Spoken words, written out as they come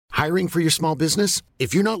Hiring for your small business?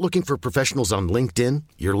 If you're not looking for professionals on LinkedIn,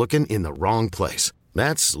 you're looking in the wrong place.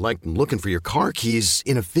 That's like looking for your car keys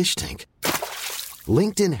in a fish tank.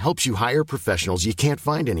 LinkedIn helps you hire professionals you can't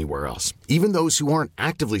find anywhere else, even those who aren't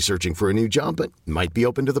actively searching for a new job but might be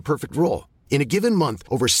open to the perfect role. In a given month,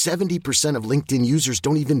 over 70% of LinkedIn users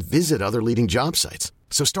don't even visit other leading job sites.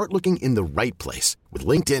 So start looking in the right place. With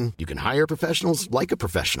LinkedIn, you can hire professionals like a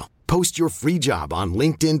professional. Post your free job on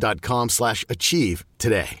linkedin.com/achieve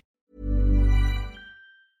today.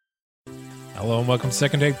 Hello and welcome to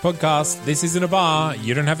Second Take Podcast. This is In a Bar,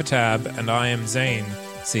 You Don't Have a Tab, and I am Zane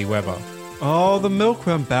C. Weber. Oh, the milk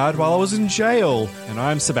went bad while I was in jail. And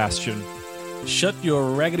I'm Sebastian. Shut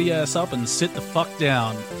your raggedy ass up and sit the fuck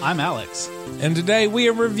down. I'm Alex. And today we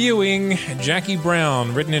are reviewing Jackie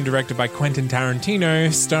Brown, written and directed by Quentin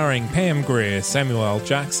Tarantino, starring Pam Grier, Samuel L.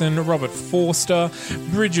 Jackson, Robert Forster,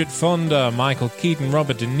 Bridget Fonda, Michael Keaton,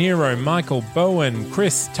 Robert De Niro, Michael Bowen,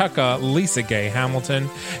 Chris Tucker, Lisa Gay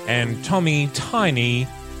Hamilton, and Tommy Tiny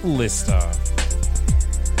Lister.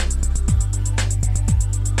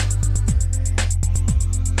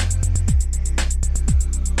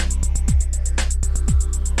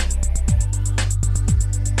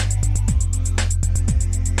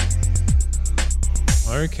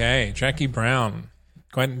 Okay, Jackie Brown,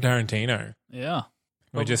 Quentin Tarantino. Yeah.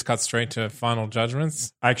 We just cut straight to final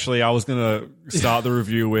judgments. Actually, I was going to start the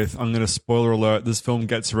review with, I'm going to spoiler alert, this film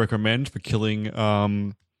gets a recommend for killing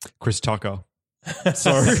Chris Tucker.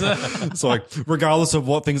 So like, regardless of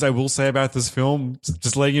what things I will say about this film,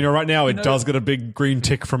 just letting you know right now, it does get a big green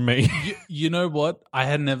tick from me. You know what? I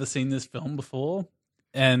had never seen this film before,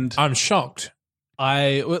 and I'm shocked.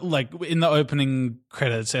 I like in the opening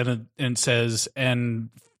credits, and it says, and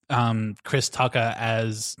Chris Tucker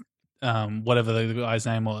as whatever the guy's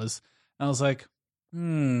name was. And I was like,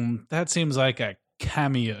 that seems like a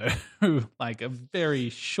cameo, like a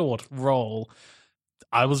very short role.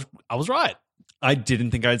 I was right. I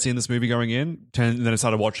didn't think I'd seen this movie going in, and then I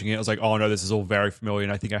started watching it. I was like, oh no, this is all very familiar.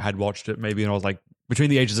 And I think I had watched it maybe, and I was like between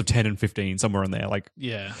the ages of 10 and 15, somewhere in there. Like,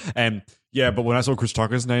 yeah. And yeah, but when I saw Chris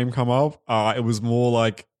Tucker's name come up, it was more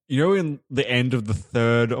like, you know, in the end of the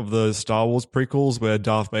third of the Star Wars prequels where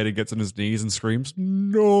Darth Vader gets on his knees and screams,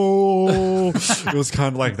 no. It was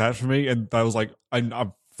kind of like that for me. And I was like, I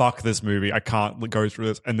fuck this movie. I can't go through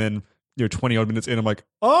this. And then, 20 odd minutes in, I'm like,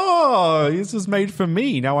 oh, this is made for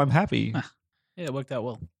me. Now I'm happy. Yeah, it worked out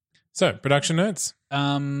well. So, production notes?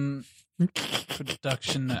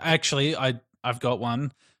 Production. Actually, I've got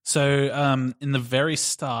one. So, in the very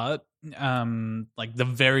start, like the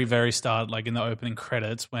very, very start, like in the opening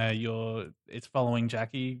credits where it's following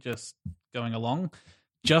Jackie just going along.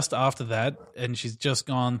 Just after that, and she's just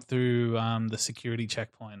gone through the security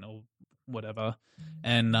checkpoint or whatever,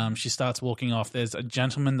 and she starts walking off. There's a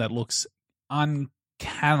gentleman that looks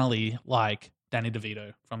uncannily like Danny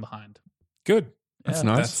DeVito from behind. Good. That's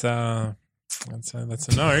nice. That's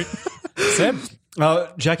a note. Seb?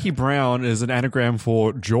 Jackie Brown is an anagram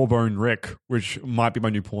for Jawbone Rick, which might be my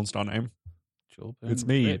new porn star name. It's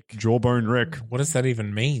me, Rick. Jawbone Rick. What does that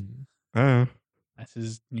even mean? That's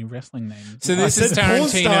his new wrestling name. So this is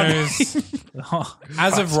Tarantino's... Oh,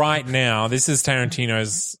 as of right now, this is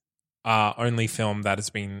Tarantino's only film that has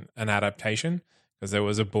been an adaptation, because there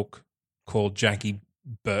was a book called Jackie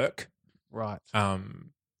Burke. right.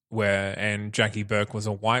 And Jackie Burke was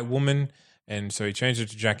a white woman, and so he changed it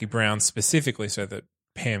to Jackie Brown specifically so that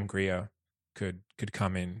Pam Grier could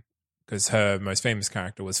come in, because her most famous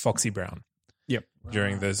character was Foxy Brown. Yep.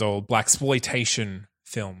 During those old blaxploitation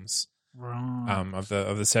films of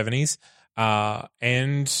the 70s.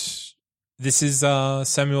 And this is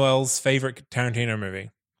Samuel's favorite Tarantino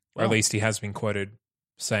movie. Or at least he has been quoted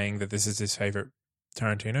saying that this is his favorite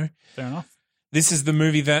Tarantino. Fair enough. This is the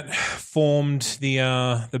movie that formed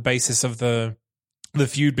the basis of the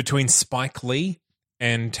feud between Spike Lee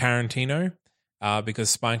and Tarantino, because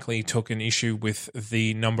Spike Lee took an issue with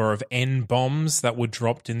the number of N-bombs that were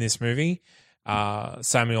dropped in this movie.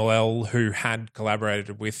 Samuel L., who had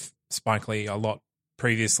collaborated with Spike Lee a lot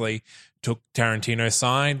previously, took Tarantino's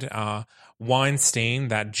side. Weinstein,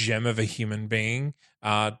 that gem of a human being,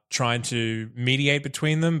 tried to mediate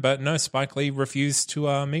between them, but no, Spike Lee refused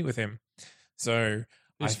to meet with him. So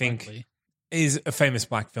I think is a famous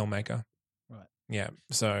black filmmaker. Right. Yeah.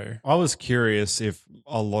 So I was curious if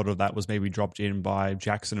a lot of that was maybe dropped in by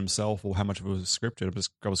Jackson himself, or how much of it was scripted.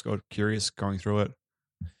 I was curious going through it.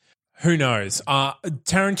 Who knows?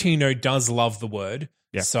 Tarantino does love the word.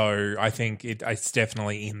 Yeah. So I think it's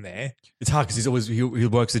definitely in there. It's hard because he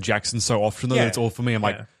works with Jackson so often though. Yeah. That it's all for me. I'm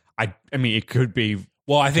like, I mean, it could be.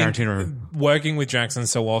 Well, I think Tarantino. Working with Jackson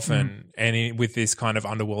so often and with this kind of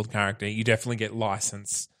underworld character, you definitely get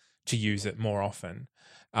license to use it more often.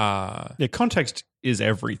 Yeah, context is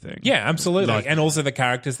everything. Yeah, absolutely. Like- and also the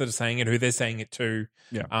characters that are saying it, who they're saying it to.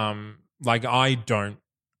 Yeah. Like I don't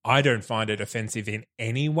find it offensive in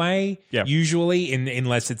any way, Yeah. usually,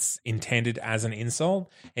 unless it's intended as an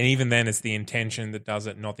insult. And even then, it's the intention that does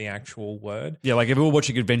it, not the actual word. Yeah, like if we were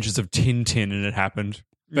watching Adventures of Tintin and it happened.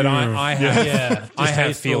 But I have, Yeah, I have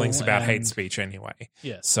distasteful feelings about hate and- speech anyway.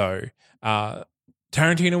 Yes. So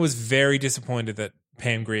Tarantino was very disappointed that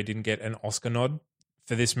Pam Grier didn't get an Oscar nod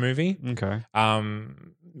for this movie. Okay.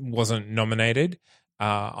 Wasn't nominated.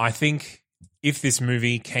 I think if this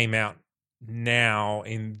movie came out now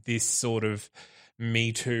in this sort of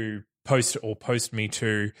Me Too post Me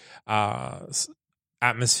Too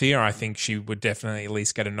atmosphere, I think she would definitely at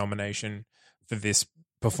least get a nomination for this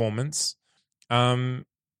performance. And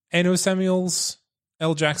it was Samuel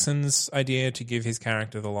L. Jackson's idea to give his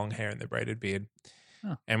character the long hair and the braided beard.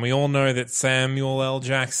 Huh. And we all know that Samuel L.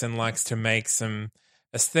 Jackson likes to make some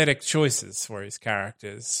aesthetic choices for his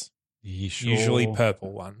characters, usually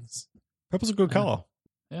purple ones. Purple's a good color.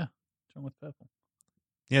 Yeah. What's wrong with purple?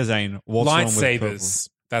 Yeah, Zane. What's wrong with purple? Lightsabers.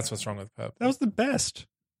 That's what's wrong with purple. That was the best.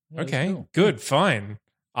 Yeah, that's Okay, cool. good, fine.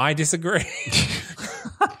 I disagree.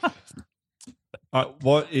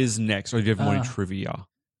 What is next? Or do you have more Uh, trivia?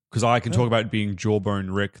 Because I can talk about being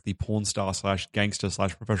Jawbone Rick, the porn star / gangster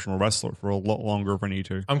 / professional wrestler, for a lot longer if I need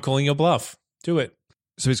to. I'm calling your bluff. Do it.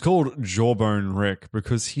 So he's called Jawbone Rick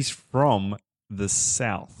because he's from the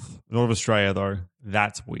South. Not of Australia, though.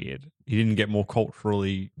 That's weird. He didn't get more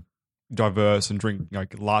culturally diverse and drink like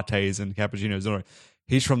lattes and cappuccinos. No,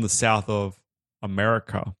 he's from the South of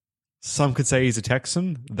America. Some could say he's a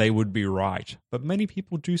Texan. They would be right. But many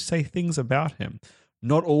people do say things about him.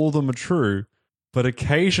 Not all of them are true, but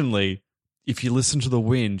occasionally, if you listen to the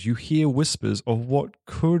wind, you hear whispers of what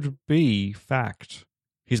could be fact.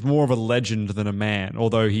 He's more of a legend than a man,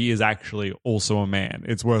 although he is actually also a man.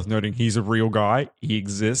 It's worth noting he's a real guy. He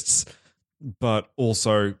exists. But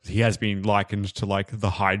also, he has been likened to like the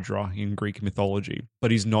Hydra in Greek mythology. But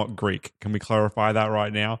he's not Greek. Can we clarify that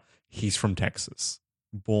right now? He's from Texas.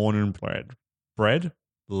 Born and bred. Bred?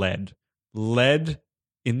 Led. Led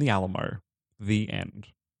in the Alamo. The end.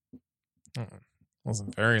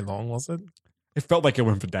 Wasn't very long, was it? It felt like it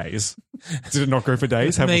went for days. Did it not go for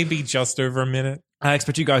days? Maybe just over a minute. I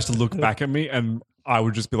expect you guys to look back at me and I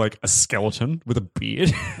would just be like a skeleton with a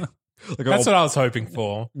beard. That's what I was hoping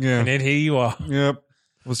for. Yeah. And then here you are. Yep.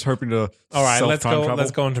 Was hoping to. All right, let's self-time go. travel.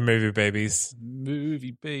 Let's go on to movie babies.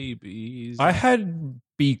 Movie babies. I had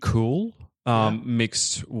Be Cool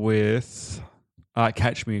mixed with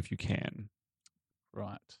Catch Me If You Can.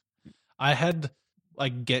 Right. I had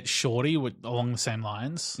like Get Shorty along the same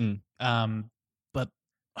lines. But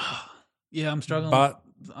yeah, I'm struggling. But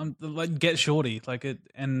I'm like Get Shorty, like it,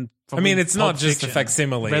 and I mean, it's not Pulp just a Fiction,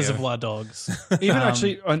 facsimile. Reservoir Dogs, Even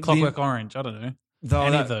actually, Clockwork Orange. I don't know.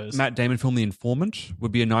 Any of those. Matt Damon film The Informant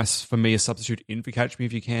would be a nice, for me, a substitute in for Catch Me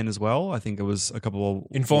If You Can as well. I think it was a couple of...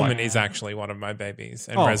 Informant is actually one of my babies,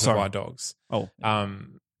 and Oh, Reservoir sorry. Dogs. Oh.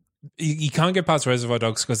 You can't get past Reservoir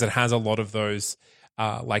Dogs because it has a lot of those,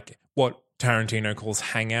 like what Tarantino calls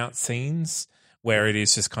hangout scenes, where it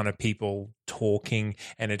is just kind of people talking,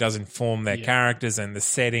 and it does inform their characters and the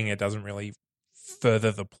setting. It doesn't really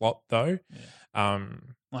further the plot, though.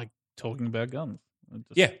 Like talking about guns.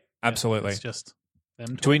 Absolutely. It's just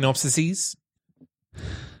them. Tweet synopsises.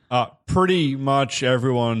 Pretty much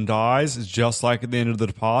everyone dies. It's just like at the end of The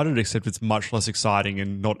Departed, except it's much less exciting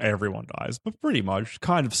and not everyone dies, but pretty much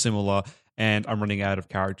kind of similar. And I'm running out of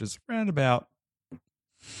characters around about.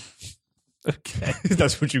 Okay.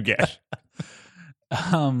 That's what you get.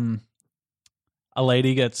 A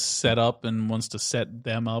lady gets set up and wants to set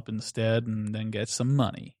them up instead, and then gets some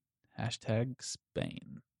money. Hashtag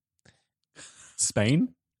Spain.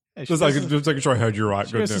 Spain? Yeah, Just making sure I heard you right.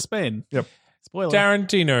 she Good goes to news. Spain. Yep. Spoiler.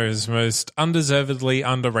 Tarantino's most undeservedly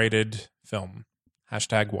underrated film.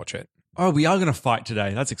 Hashtag watch it. Oh, we are going to fight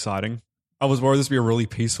today. That's exciting. I was worried this would be a really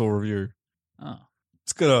peaceful review. Oh.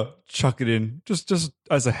 It's going to chuck it in just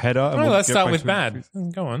as a header. and Oh, we'll let's get start back with to bad.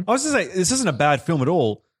 it. Go on. I was going to say, this isn't a bad film at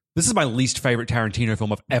all. This is my least favorite Tarantino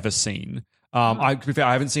film I've ever seen. To be fair,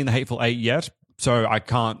 I haven't seen The Hateful Eight yet, so I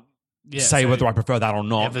can't say so whether I prefer that or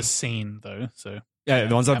not. Ever seen though? So Yeah,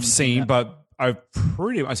 the ones I've haven't seen seen, that. but I've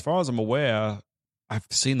pretty, as far as I'm aware, I've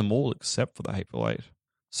seen them all except for The Hateful Eight.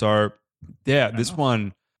 So, yeah, this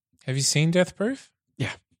one, Have you seen Death Proof?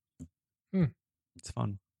 it's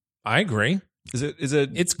fun. I agree. Is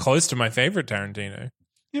it? It's close to my favorite Tarantino.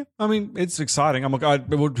 Yeah, I mean, it's exciting. I'm like,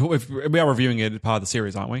 we are reviewing it as part of the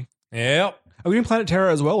series, aren't we? Yep. Are we doing Planet Terror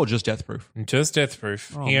as well, or just Death Proof? Just Death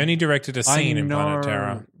Proof. Oh. He only directed a scene in I know, Planet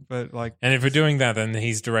Terror. but like, And if we're doing that, then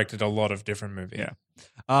he's directed a lot of different movies. yeah.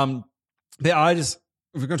 But I just,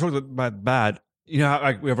 if we're going to talk about bad, you know, how,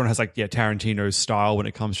 like everyone has like, Tarantino's style when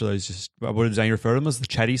it comes to those just, what did Zane refer to them as? The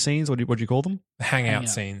chatty scenes? What do you call them? The hangout Hangout.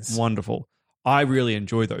 scenes. Wonderful. I really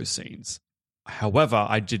enjoy those scenes. However,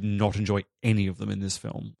 I did not enjoy any of them in this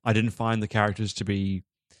film. I didn't find the characters to be,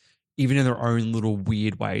 even in their own little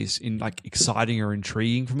weird ways, in like exciting or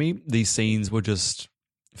intriguing for me. These scenes were just,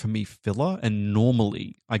 for me, filler, and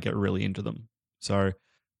normally I get really into them. So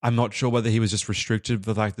I'm not sure whether he was just restricted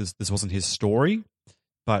for the fact this wasn't his story,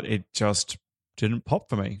 but it just didn't pop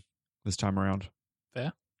for me this time around.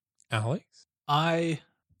 Fair. Alex? I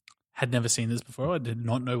had never seen this before. I did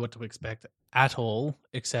not know what to expect at all,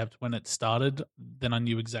 except when it started, then I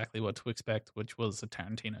knew exactly what to expect, which was a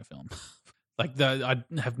Tarantino film. I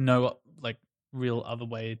have no like real other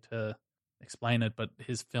way to explain it, but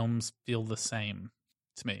his films feel the same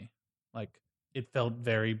to me. Like, it felt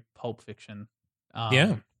very Pulp Fiction.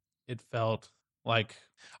 Yeah. It felt like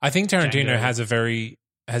I think Tarantino Django. has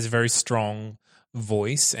a very strong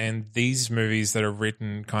voice, and these movies that are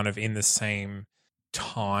written kind of in the same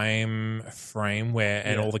time frame where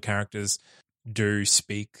and Yeah. all the characters do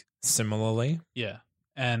speak similarly. Yeah,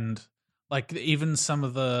 and like even some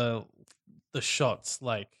of the shots,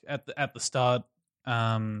 like at the start,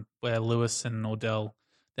 where Lewis and Ordell,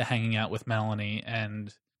 they're hanging out with Melanie,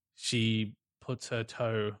 and she puts her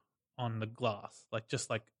toe on the glass, like just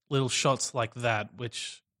like little shots like that,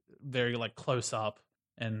 which very like close up,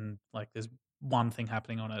 and like there's one thing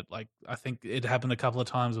happening on it. Like I think it happened a couple of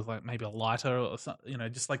times with like maybe a lighter or something,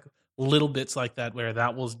 just like little bits like that, where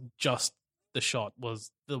that was just the shot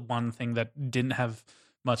was the one thing that didn't have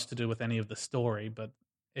much to do with any of the story, but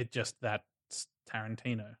it just that's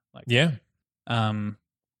Tarantino. Like, Yeah.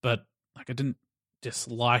 but like I didn't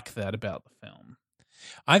dislike that about the film.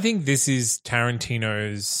 I think this is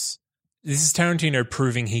Tarantino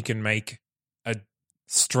proving he can make a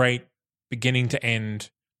straight beginning to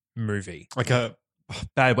end movie. Like a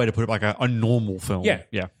bad way to put it, like a normal film. Yeah.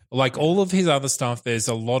 Yeah. Like all of his other stuff, there's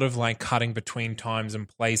a lot of like cutting between times and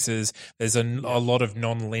places. There's a lot of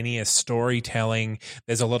non-linear storytelling.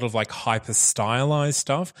 There's a lot of like hyper stylized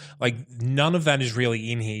stuff. Like none of that is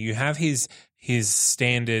really in here. You have his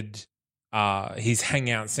standard, his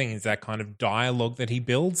hangout scenes, that kind of dialogue that he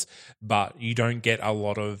builds, but you don't get a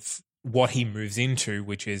lot of what he moves into,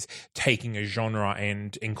 which is taking a genre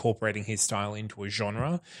and incorporating his style into a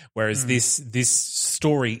genre. Whereas this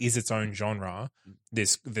story is its own genre,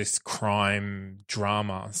 this crime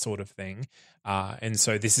drama sort of thing. And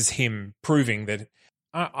so this is him proving that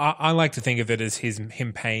I like to think of it as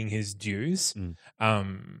him paying his dues.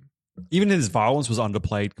 Even his violence was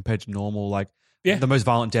underplayed compared to normal. Like the most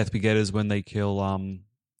violent death we get is when they kill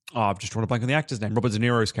I've just drawn a blank on the actor's name, Robert De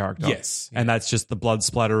Niro's character. Yes. And that's just the blood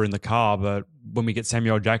splatter in the car. But when we get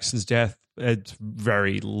Samuel Jackson's death, it's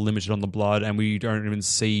very limited on the blood, and we don't even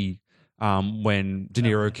see when De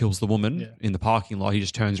Niro kills the woman in the parking lot. He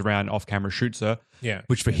just turns around, off camera, shoots her. Yeah.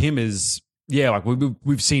 Which for him is, like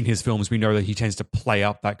we've seen his films. We know that he tends to play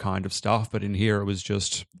up that kind of stuff. But in here, it was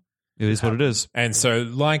just, it is what it is. And so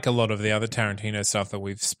like a lot of the other Tarantino stuff that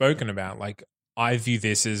we've spoken about, like I view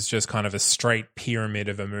this as just kind of a straight pyramid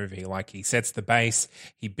of a movie. Like he sets the base,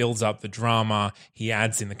 he builds up the drama, he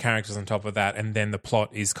adds in the characters on top of that, and then the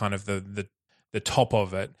plot is kind of the top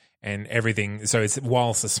of it and everything. So it's,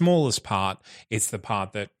 whilst the smallest part, it's the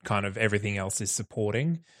part that kind of everything else is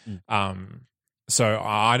supporting. So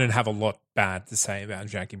I don't have a lot bad to say about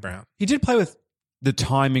Jackie Brown. He did play with the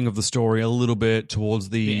timing of the story a little bit towards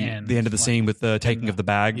the end of the scene with the taking of the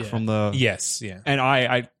bag from the... Yes, yeah. And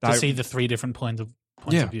I see the three different points of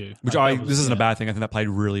view. Which this isn't a bad thing. I think that played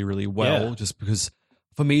really, really well, just because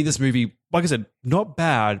for me, this movie, like I said, not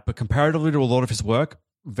bad, but comparatively to a lot of his work,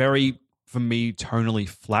 very, for me, tonally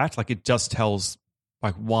flat. Like it just tells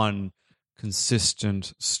like one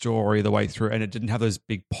consistent story the way through, and it didn't have those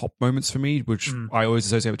big pop moments for me, which I always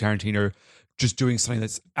associate with Tarantino, just doing something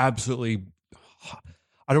that's absolutely...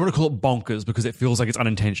 I don't want to call it bonkers because it feels like it's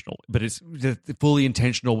unintentional, but it's the fully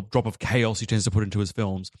intentional drop of chaos he tends to put into his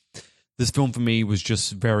films. This film for me was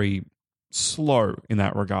just very slow in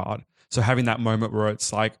that regard. So having that moment where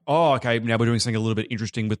it's like, oh, okay, now we're doing something a little bit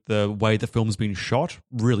interesting with the way the film's been shot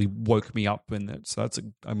really woke me up in it. So that's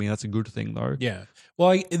a good thing though. Yeah.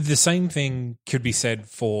 Well, the same thing could be said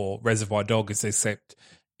for Reservoir Dogs, except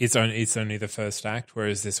it's only the first act,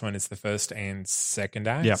 whereas this one is the first and second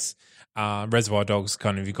acts. Reservoir Dogs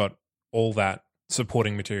kind of, you got all that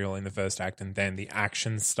supporting material in the first act, and then the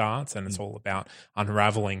action starts, and it's all about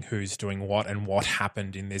unraveling who's doing what and what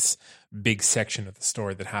happened in this big section of the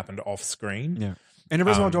story that happened off screen. And in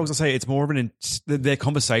Reservoir Dogs, I say it's more of their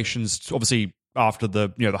conversations, obviously after the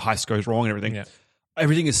heist goes wrong and everything. Yeah.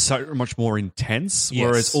 Everything is so much more intense. Yes.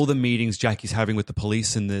 Whereas all the meetings Jackie's having with the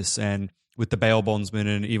police in this, and with the bail bondsman,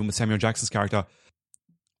 and even with Samuel Jackson's character,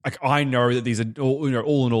 like I know that these are all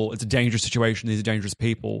in all, it's a dangerous situation. These are dangerous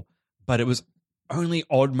people, but it was only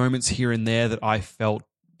odd moments here and there that I felt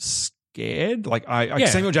scared. Like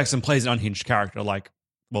Samuel Jackson plays an unhinged character, like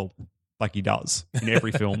he does in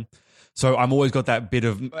every film. So I'm always got that bit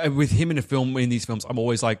of with him in these films. I'm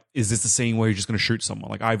always like, is this the scene where he's just going to shoot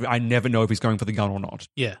someone? Like I never know if he's going for the gun or not.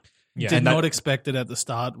 Yeah. Yeah. Not expect it at the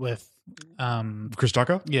start with Chris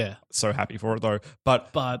Tucker. Yeah. So happy for it though,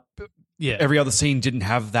 but yeah, every other scene didn't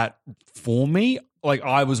have that for me. Like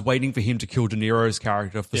I was waiting for him to kill De Niro's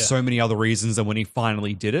character for so many other reasons than when he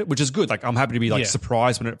finally did it, which is good. Like I'm happy to be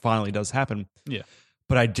surprised when it finally does happen. Yeah.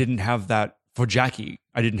 But I didn't have that for Jackie.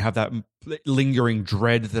 I didn't have that lingering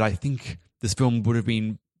dread that I think this film would have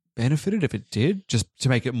been benefited if it did, just to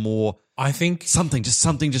make it more. I think something.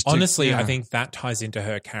 Honestly, I think that ties into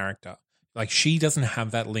her character. Like she doesn't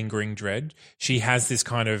have that lingering dread. She has this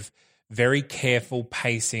kind of very careful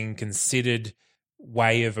pacing, considered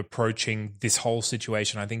way of approaching this whole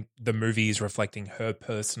situation. I think the movie is reflecting her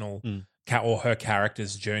personal or her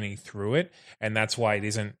character's journey through it. And that's why it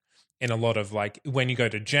isn't in a lot of like when you go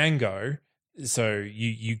to Django. So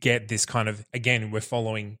you get this kind of, again, we're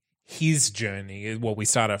following his journey. Well, we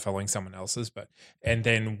start out following someone else's, and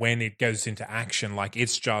then when it goes into action, like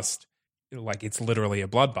it's just like it's literally a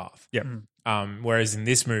bloodbath. Yeah. Whereas in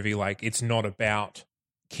this movie, like it's not about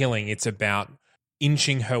killing, it's about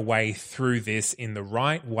inching her way through this in the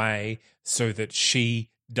right way so that she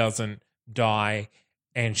doesn't die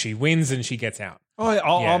and she wins and she gets out.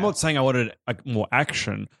 I'm not saying I wanted more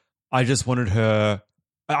action. I just wanted her.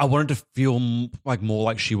 I wanted to feel like more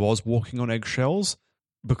like she was walking on eggshells,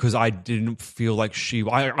 because I didn't feel like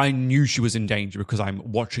I knew she was in danger because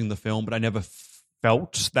I'm watching the film, but I never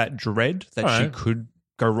felt that dread that she could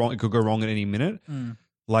go wrong. It could go wrong at any minute.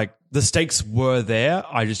 Like the stakes were there.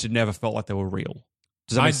 I just never felt like they were real.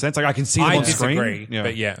 Does that make sense? Like I can see them on screen. I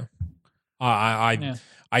disagree, but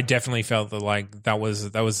I definitely felt that like that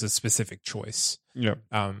was a specific choice. Yeah.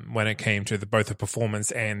 When it came to both the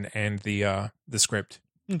performance and the script.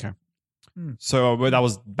 Okay. So that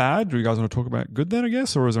was bad. Do you guys want to talk about good then, I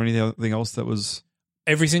guess? Or is there anything else that was...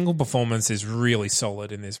 Every single performance is really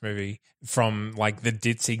solid in this movie, from like the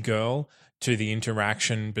ditzy girl to the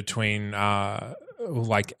interaction between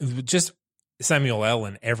like just Samuel L.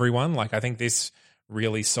 and everyone. Like I think this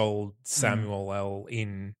really sold Samuel L.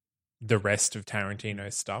 in the rest of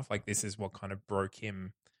Tarantino's stuff. Like this is what kind of broke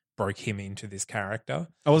him into this character.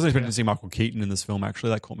 I wasn't expecting to see Michael Keaton in this film,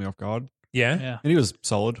 actually. That caught me off guard. Yeah. And he was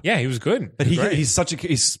solid. Yeah, he was good. But he's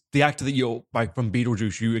the actor that you're like from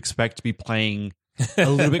Beetlejuice, you expect to be playing a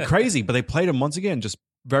little bit crazy, but they played him once again just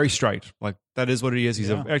very straight. Like that is what he is. He's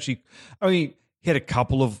he had a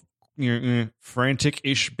couple of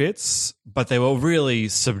frantic-ish bits, but they were really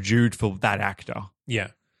subdued for that actor.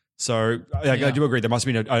 Yeah. So I do agree. There must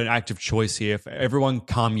have been an active choice here for everyone.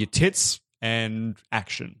 Calm your tits and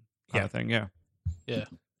action kind of thing. Yeah. Yeah.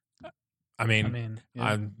 I mean,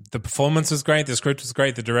 the performance was great. The script was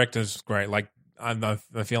great. The director was great. Like, I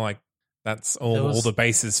feel like that's all the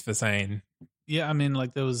basis for saying. Yeah, I mean,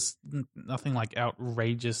 like there was nothing like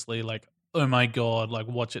outrageously like, oh my God, like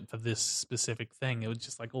watch it for this specific thing. It was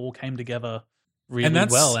just like all came together really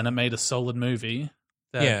well, and it made a solid movie.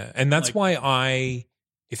 And that's why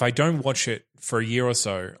if I don't watch it for a year or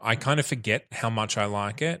so, I kind of forget how much I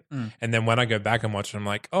like it. And then when I go back and watch it, I'm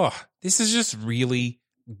like, oh, this is just really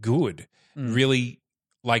good. Really,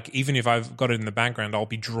 like, even if I've got it in the background, I'll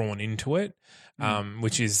be drawn into it,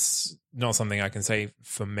 which is not something I can say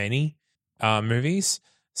for many movies.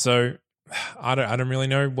 So I don't really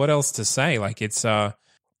know what else to say. Like, it's the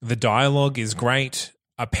dialogue is great.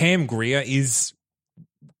 Pam Grier is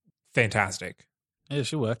fantastic. Yeah,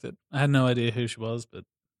 she worked it. I had no idea who she was, but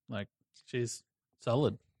like, she's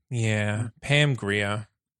solid. Yeah, Pam Grier,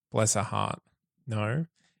 bless her heart. No,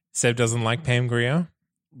 Seb doesn't like Pam Grier.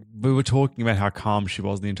 We were talking about how calm she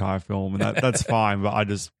was the entire film, and that's fine. But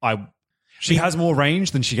she has more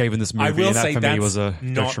range than she gave in this movie. I will and that say for that's me was a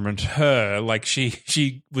detriment. Not her, like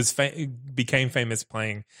she was became famous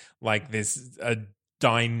playing like this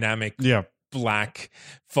dynamic, black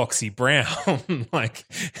Foxy Brown. Like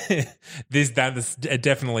that is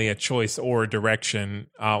definitely a choice or a direction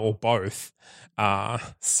or both.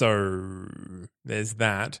 So there's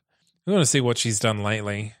that. We want to see what she's done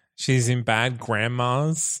lately. She's in Bad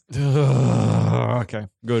Grandmas. Okay,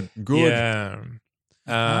 good. Yeah.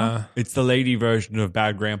 It's the lady version of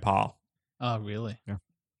Bad Grandpa. Oh, really? Yeah.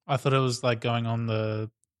 I thought it was like going on the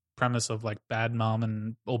premise of like Bad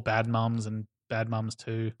Mom or Bad Mums and Bad Mums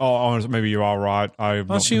 2. Oh, maybe you are right. I'm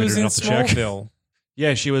Well, not she was committed in enough to check. Smallville.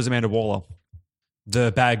 Yeah, she was Amanda Waller,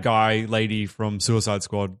 the bad guy lady from Suicide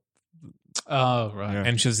Squad. Oh, right. Yeah.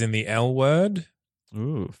 And she was in the L Word.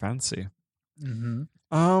 Ooh, fancy.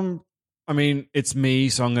 Mm-hmm. I mean, it's me,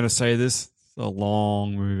 so I'm going to say this. It's a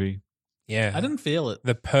long movie. Yeah. I didn't feel it.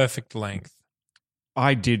 The perfect length.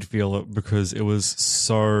 I did feel it because it was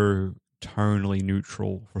so tonally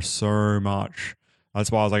neutral for so much. That's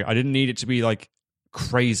why I was like, I didn't need it to be like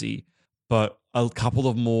crazy, but a couple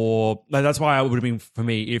of more. Like, that's why it would have been for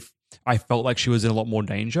me if I felt like she was in a lot more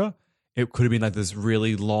danger. It could have been like this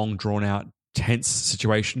really long, drawn out, tense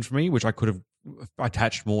situation for me, which I could have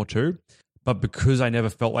attached more to. But because I never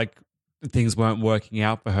felt like things weren't working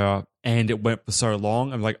out for her and it went for so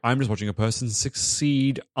long, I'm like, I'm just watching a person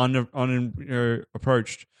succeed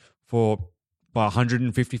approached for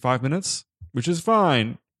 155 minutes, which is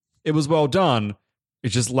fine. It was well done. It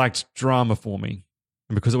just lacked drama for me.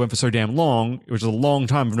 And because it went for so damn long, it was a long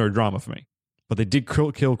time of no drama for me. But they did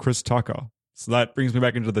kill Chris Tucker. So that brings me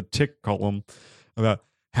back into the tick column about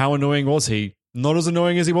how annoying was he? Not as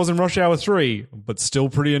annoying as he was in Rush Hour 3, but still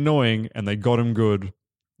pretty annoying, and they got him good.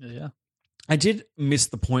 Yeah. I did miss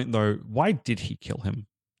the point, though. Why did he kill him?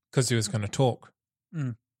 Because he was going to talk.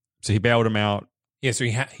 So he bailed him out. Yeah, so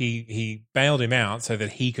he bailed him out so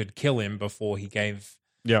that he could kill him before he gave.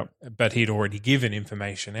 Yeah. But he'd already given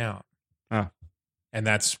information out. Ah. And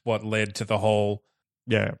that's what led to the whole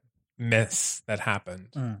Yeah. mess that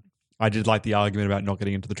happened. I did like the argument about not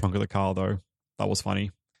getting into the trunk of the car, though. That was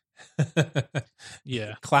funny.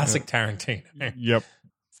 Yeah. Classic Tarantino. Yep.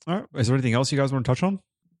 All right. Is there anything else you guys want to touch on?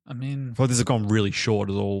 I mean, I thought this has gone really short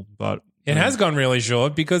at all, but It has gone really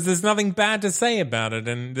short because there's nothing bad to say about it.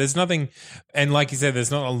 And there's nothing, and like you said,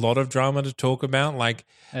 there's not a lot of drama to talk about. Like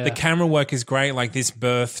the camera work is great. Like this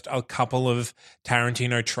birthed a couple of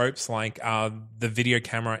Tarantino tropes, like the video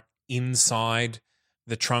camera inside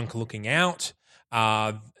the trunk looking out.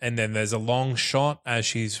 And then there's a long shot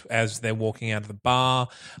as they're walking out of the bar,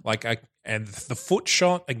 and the foot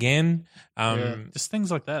shot again. just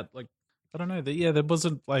things like that. Like, I don't know. There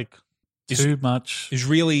wasn't like too much Is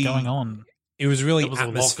really going on. It was really There was a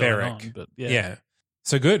lot going atmospheric. on, but yeah.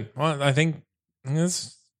 So good. Well, I think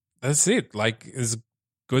that's it. Like, it's a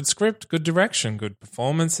good script, good direction, good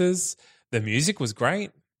performances. The music was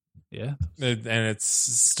great. Yeah. And it's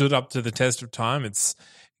stood up to the test of time. It's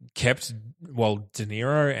kept, De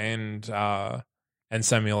Niro and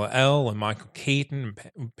Samuel L. and Michael Keaton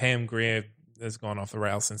and Pam Grier has gone off the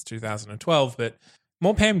rails since 2012, but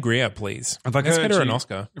more Pam Grier, please. Let's get her an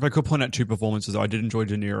Oscar. If I could point out two performances, I did enjoy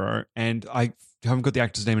De Niro, and I haven't got the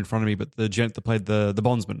actor's name in front of me, but the gent that played the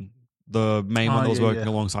bondsman, the main one that was working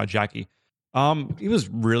alongside Jackie, he was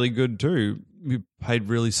really good too. He played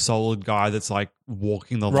really solid guy that's like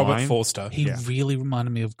walking the line. Robert Forster. He really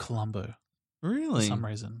reminded me of Columbo Really? for some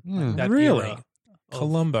reason. Yeah. Like that Really? era of-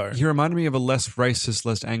 Columbo. He reminded me of a less racist,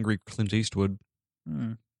 less angry Clint Eastwood.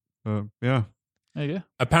 Yeah. There you go.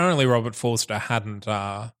 Apparently Robert Forster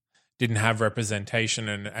didn't have representation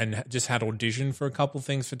and just had auditioned for a couple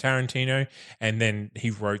things for Tarantino, and then he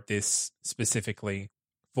wrote this specifically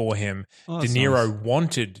for him. Oh, De that's Niro nice.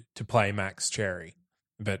 wanted to play Max Cherry,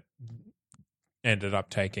 but ended up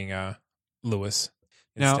taking Lewis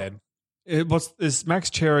Now- instead. Is Max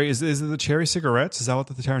Cherry? Is it the cherry cigarettes? Is that what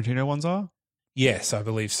the Tarantino ones are? Yes, I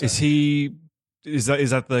believe so. Is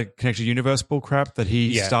that the Connected Universe bull crap that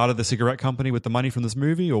he Yeah. started the cigarette company with the money from this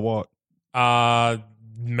movie, or what?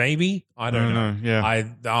 Maybe. I don't know. Yeah.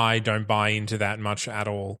 I don't buy into that much at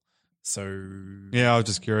all. So Yeah, I was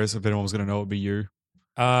just curious if anyone was going to know, it would be you.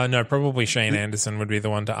 no, probably Shane Anderson would be the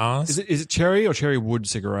one to ask. Is it cherry or cherry wood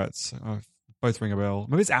cigarettes? Both ring a bell.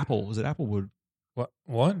 Maybe it's apple. Is it Applewood?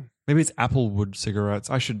 What? Maybe it's Applewood cigarettes.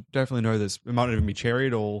 I should definitely know this. It might not even be cherry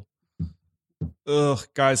at all. Ugh,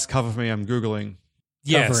 guys, cover for me. I'm Googling.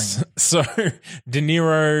 Yes. So De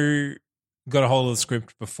Niro got a hold of the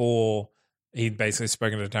script before he'd basically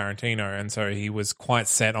spoken to Tarantino, and so he was quite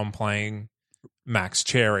set on playing Max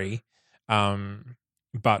Cherry.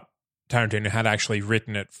 But Tarantino had actually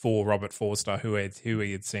written it for Robert Forster, who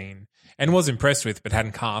he had seen and was impressed with, but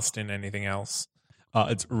hadn't cast in anything else.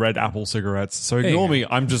 It's red apple cigarettes. So you ignore go. me.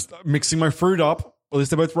 I'm just mixing my fruit up. At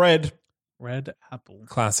least they're both red. Red Apple.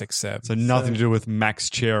 Classic Seb. So nothing to do with Max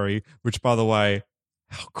Cherry, which, by the way,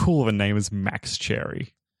 how cool of a name is Max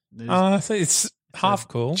Cherry? So it's half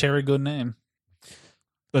cool. Cherry, good name.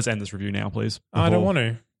 Let's end this review now, please. I don't want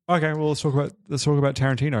to. Okay, well, let's talk about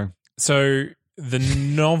Tarantino. So the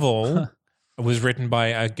novel was written by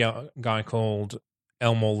a guy called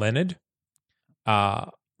Elmore Leonard,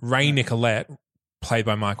 Ray Nicolette, played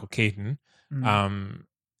by Michael Keaton,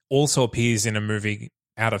 also appears in a movie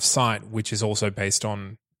Out of Sight, which is also based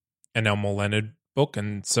on an Elmore Leonard book,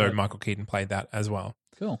 and so Michael Keaton played that as well.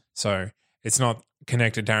 Cool. So it's not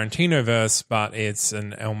connected Tarantino verse, but it's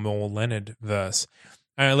an Elmore Leonard verse.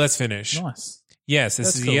 Let's finish. Nice. Yes, this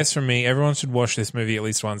That's is cool. a yes from me. Everyone should watch this movie at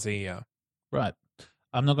least once a year. Right.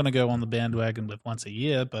 I'm not going to go on the bandwagon with once a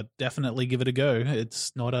year, but definitely give it a go.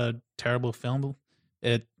 It's not a terrible film.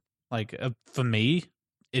 It, for me,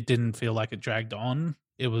 it didn't feel like it dragged on.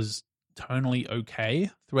 It was tonally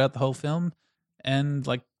okay throughout the whole film. And,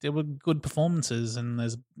 there were good performances and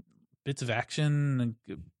there's bits of action and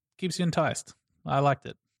it keeps you enticed. I liked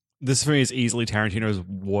it. This for me is easily Tarantino's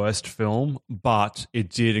worst film, but it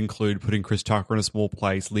did include putting Chris Tucker in a small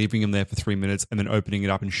place, leaving him there for 3 minutes, and then opening it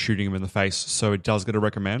up and shooting him in the face. So it does get a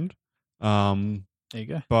recommend. There you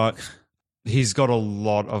go. But he's got a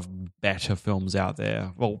lot of better films out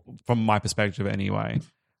there. Well, from my perspective anyway.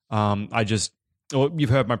 You've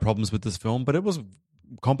heard my problems with this film, but it was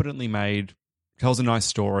competently made, tells a nice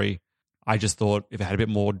story. I just thought if it had a bit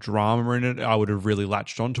more drama in it, I would have really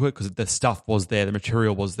latched onto it because the stuff was there, the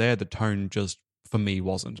material was there, the tone just, for me,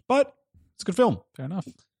 wasn't. But it's a good film. Fair enough.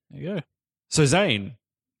 There you go. So, Zane,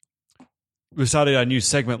 we started our new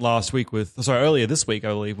segment earlier this week, I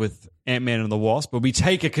believe, with Ant-Man and the Wasp, where we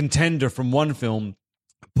take a contender from one film,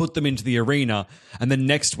 put them into the arena, and then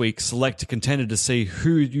next week select a contender to see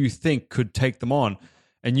who you think could take them on.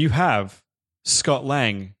 And you have Scott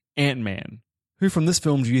Lang, Ant-Man. Who from this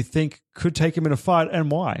film do you think could take him in a fight and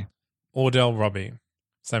why? Ordell Robbie,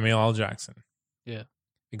 Samuel L. Jackson. Yeah.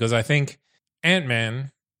 Because I think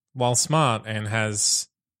Ant-Man, while smart and has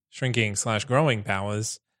shrinking/growing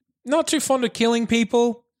powers, not too fond of killing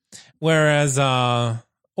people, whereas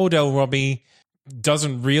Ordell Robbie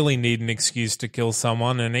doesn't really need an excuse to kill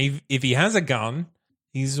someone, and if he has a gun,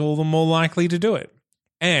 he's all the more likely to do it.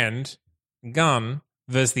 And gun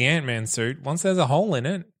versus the Ant-Man suit, once there's a hole in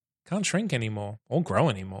it, can't shrink anymore or grow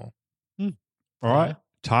anymore. All right,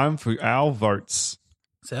 time for our votes.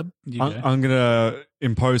 Seb, you go. I'm going to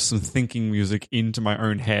impose some thinking music into my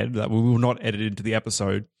own head that we will not edit into the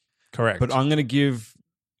episode. Correct. But I'm going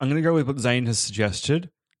to go with what Zane has suggested.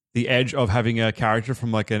 The edge of having a character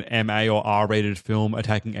from an MA or R-rated film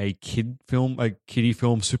attacking a kiddie film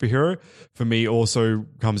superhero, for me also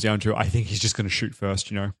comes down to I think he's just going to shoot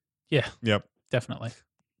first, Yeah. Yep. Definitely.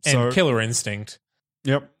 And Killer Instinct.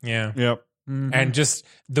 Yep. Yeah. Yep. Mhm. And just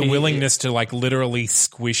the willingness to literally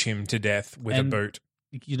squish him to death with a boot.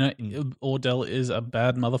 Ordell is a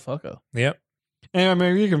bad motherfucker. Yep. And I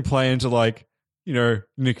mean, you can play into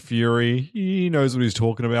Nick Fury. He knows what he's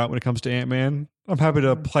talking about when it comes to Ant-Man. I'm happy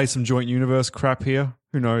to play some joint universe crap here.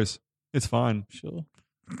 Who knows? It's fine. Sure.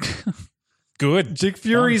 Good. Nick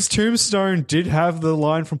Fury's tombstone did have the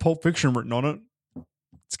line from Pulp Fiction written on it.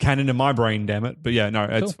 It's canon in my brain, damn it. But yeah, no,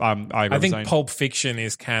 it's I agree I with think Zane. Pulp Fiction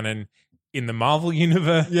is canon in the Marvel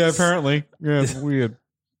universe. Yeah, apparently. Yeah, it's weird.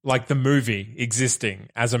 Like the movie existing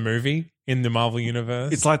as a movie in the Marvel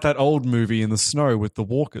universe. It's like that old movie in the snow with the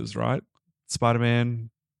walkers, right? Spider-Man,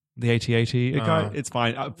 the AT-AT. It's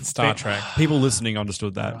fine. Star Trek. People listening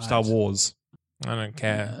understood that. Right. Star Wars. I don't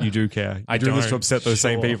care. You do care. I You're doing this to don't. upset those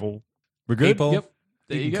same Sure. people. We're good? People, Yep.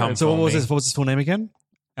 There you can go. come So what for was me. his full name again?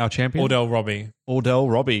 Our champion? Ordell Robbie. Ordell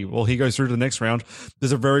Robbie. Well, he goes through to the next round.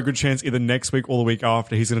 There's a very good chance either next week or the week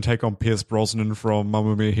after he's going to take on Pierce Brosnan from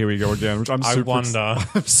Mamma Mia, Here We Go Again, which I'm I super wonder.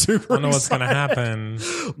 I'm super I wonder what's going to excited. happen.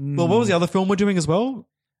 Well, what was the other film we're doing as well?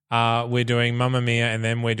 We're doing Mamma Mia and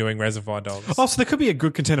then we're doing Reservoir Dogs. Oh, so there could be a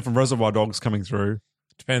good contender from Reservoir Dogs coming through.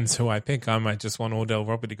 Depends who I pick. I might just want Ordell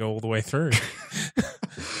Robbie to go all the way through.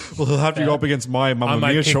 Well, he'll have to go up against my Mamma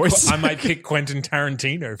Mia choice. I might pick Quentin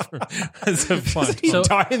Tarantino as a fight. He So-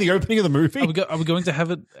 die in the opening of the movie. Are we going to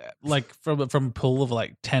have it from a pool of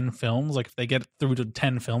 10 films? Like if they get through to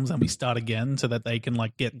 10 films, then we start again so that they can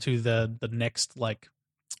get to the next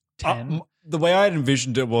 10. The way I had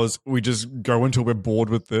envisioned it was we just go until we're bored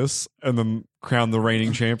with this and then crown the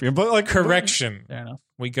reigning champion. But Correction. Fair enough.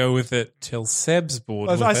 We go with it till Seb's bored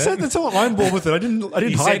with I it. said until I'm bored with it. I didn't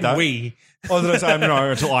You hide said that. we. Oh, did I say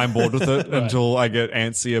no? Until I'm bored with it, until I get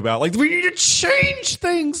antsy about we need to change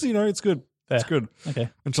things. It's good. Fair. It's good. Okay.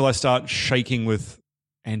 Until I start shaking with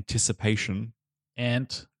anticipation.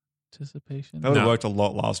 Anticipation. That would have No. worked a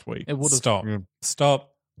lot last week. It would have. Stop. Yeah.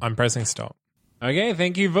 Stop. I'm pressing stop. Okay,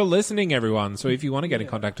 thank you for listening, everyone. So if you want to get in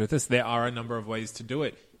contact with us, there are a number of ways to do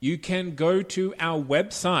it. You can go to our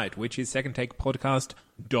website, which is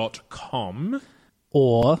secondtakepodcast.com.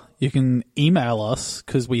 Or you can email us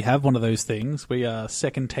because we have one of those things. We are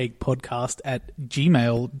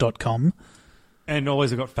secondtakepodcast@gmail.com. And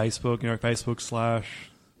always I've got Facebook, Facebook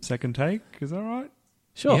Second Take. Is that right?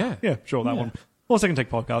 Sure. Yeah. Yeah, sure, that one. Or Second Take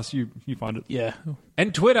Podcast. You find it. Yeah.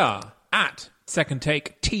 And Twitter at Second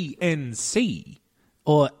Take TNC.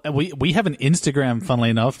 Or we have an Instagram, funnily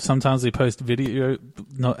enough. Sometimes we post video.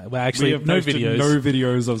 No, well, actually, have no posted videos. No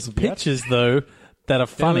videos of some Pictures, though, that are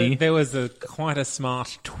funny. There was quite a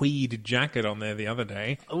smart tweed jacket on there the other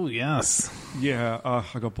day. Oh, yes. Yeah,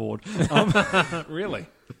 I got bored. Really?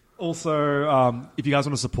 Also, if you guys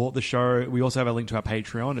want to support the show, we also have a link to our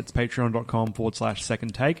Patreon. It's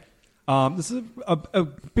patreon.com/Second Take. This is a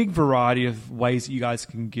big variety of ways that you guys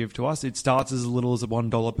can give to us. It starts as little as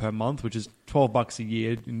 $1 per month, which is $12 a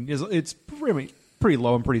year. And it's pretty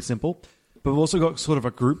low and pretty simple. But we've also got sort of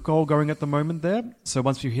a group goal going at the moment there. So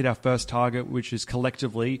once we hit our first target, which is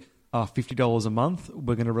collectively $50 a month,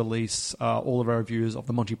 we're going to release all of our reviews of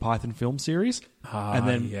the Monty Python film series. And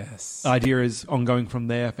then yes. the idea is ongoing from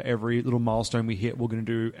there. For every little milestone we hit, we're going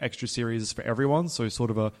to do extra series for everyone. So sort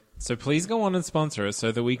of a... So please go on and sponsor us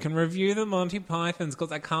so that we can review the Monty Pythons,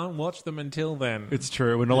 because I can't watch them until then. It's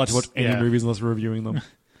true. We're not allowed to watch any movies unless we're reviewing them.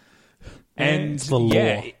 And the law.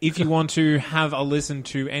 yeah, if you want to have a listen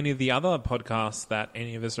to any of the other podcasts that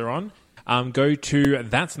any of us are on, go to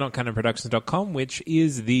that'snotcanonproductions.com, which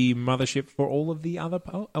is the mothership for all of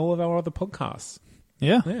our other podcasts.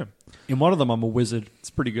 Yeah. Yeah. In one of them, I'm a wizard.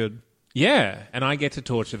 It's pretty good. Yeah, and I get to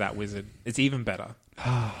torture that wizard. It's even better.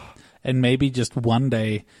 And maybe just one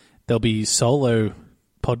day there'll be solo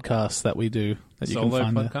podcasts that we do that you Solo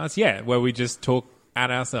can find podcasts, yeah, where we just talk at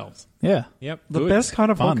ourselves. Yeah. Yep. The good. best kind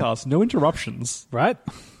of Fun. podcast. No interruptions. Right?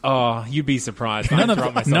 Oh, you'd be surprised. I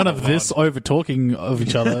interrupt myself None a of lot. this over talking of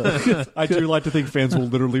each other. I do like to think fans will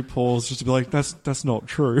literally pause just to be like, that's not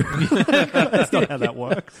true. That's not how that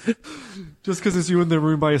works. Just because it's you in the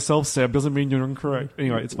room by yourself, Seb, doesn't mean you're incorrect.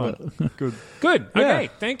 Anyway, it's fine. Good. Good. Yeah. Okay.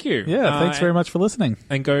 Thank you. Yeah, thanks very much for listening.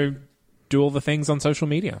 And go do all the things on social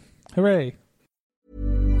media. Hooray.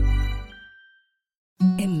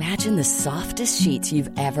 Imagine the softest sheets you've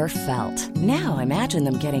ever felt. Now imagine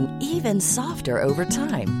them getting even softer over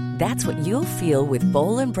time. That's what you'll feel with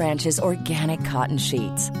Boll & Branch's organic cotton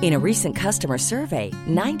sheets. In a recent customer survey,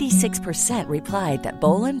 96% replied that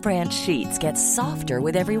Boll & Branch sheets get softer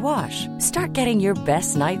with every wash. Start getting your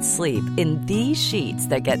best night's sleep in these sheets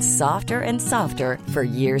that get softer and softer for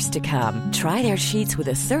years to come. Try their sheets with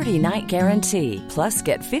a 30-night guarantee. Plus,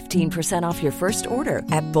 get 15% off your first order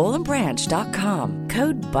at bollandbranch.com.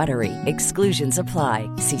 Code BUTTERY. Exclusions apply.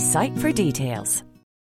 See site for details.